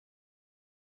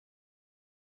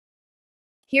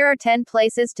Here are 10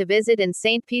 places to visit in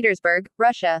St. Petersburg,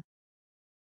 Russia.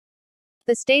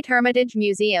 The State Hermitage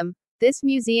Museum. This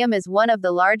museum is one of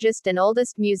the largest and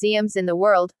oldest museums in the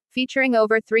world, featuring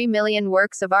over 3 million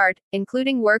works of art,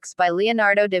 including works by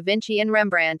Leonardo da Vinci and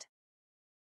Rembrandt.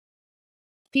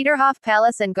 Peterhof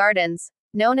Palace and Gardens.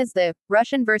 Known as the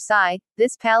Russian Versailles,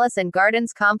 this palace and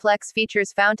gardens complex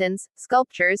features fountains,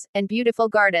 sculptures, and beautiful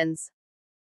gardens.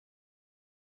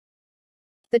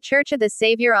 The Church of the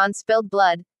Savior on Spilled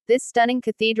Blood. This stunning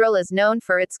cathedral is known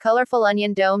for its colorful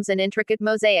onion domes and intricate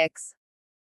mosaics.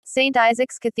 St.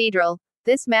 Isaac's Cathedral.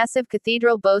 This massive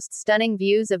cathedral boasts stunning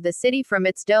views of the city from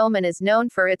its dome and is known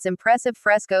for its impressive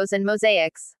frescoes and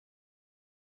mosaics.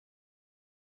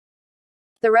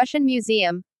 The Russian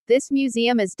Museum. This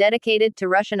museum is dedicated to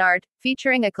Russian art,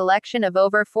 featuring a collection of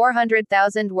over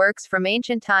 400,000 works from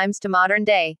ancient times to modern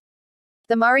day.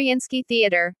 The Mariinsky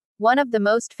Theater. One of the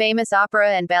most famous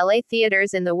opera and ballet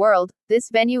theaters in the world, this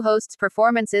venue hosts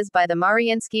performances by the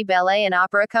Mariinsky Ballet and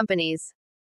Opera companies.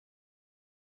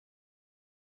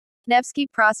 Nevsky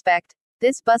Prospect.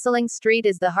 This bustling street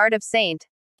is the heart of St.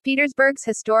 Petersburg's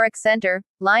historic center,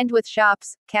 lined with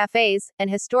shops, cafes,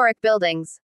 and historic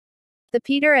buildings. The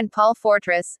Peter and Paul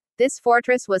Fortress. This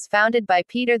fortress was founded by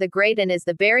Peter the Great and is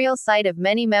the burial site of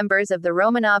many members of the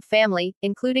Romanov family,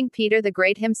 including Peter the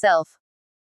Great himself.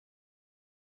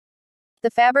 The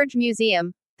Faberge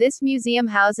Museum. This museum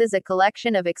houses a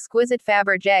collection of exquisite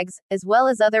Faberge eggs, as well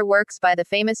as other works by the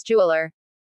famous jeweler.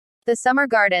 The Summer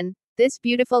Garden. This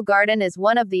beautiful garden is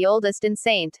one of the oldest in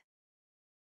St.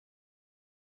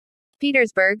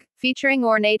 Petersburg, featuring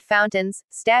ornate fountains,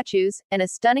 statues, and a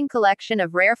stunning collection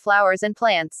of rare flowers and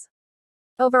plants.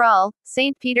 Overall,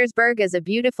 St. Petersburg is a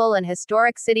beautiful and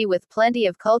historic city with plenty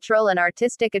of cultural and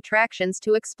artistic attractions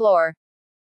to explore.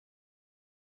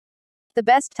 The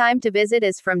best time to visit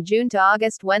is from June to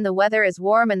August when the weather is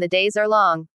warm and the days are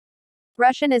long.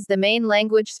 Russian is the main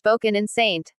language spoken in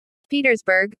St.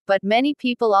 Petersburg, but many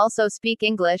people also speak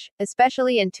English,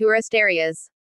 especially in tourist areas.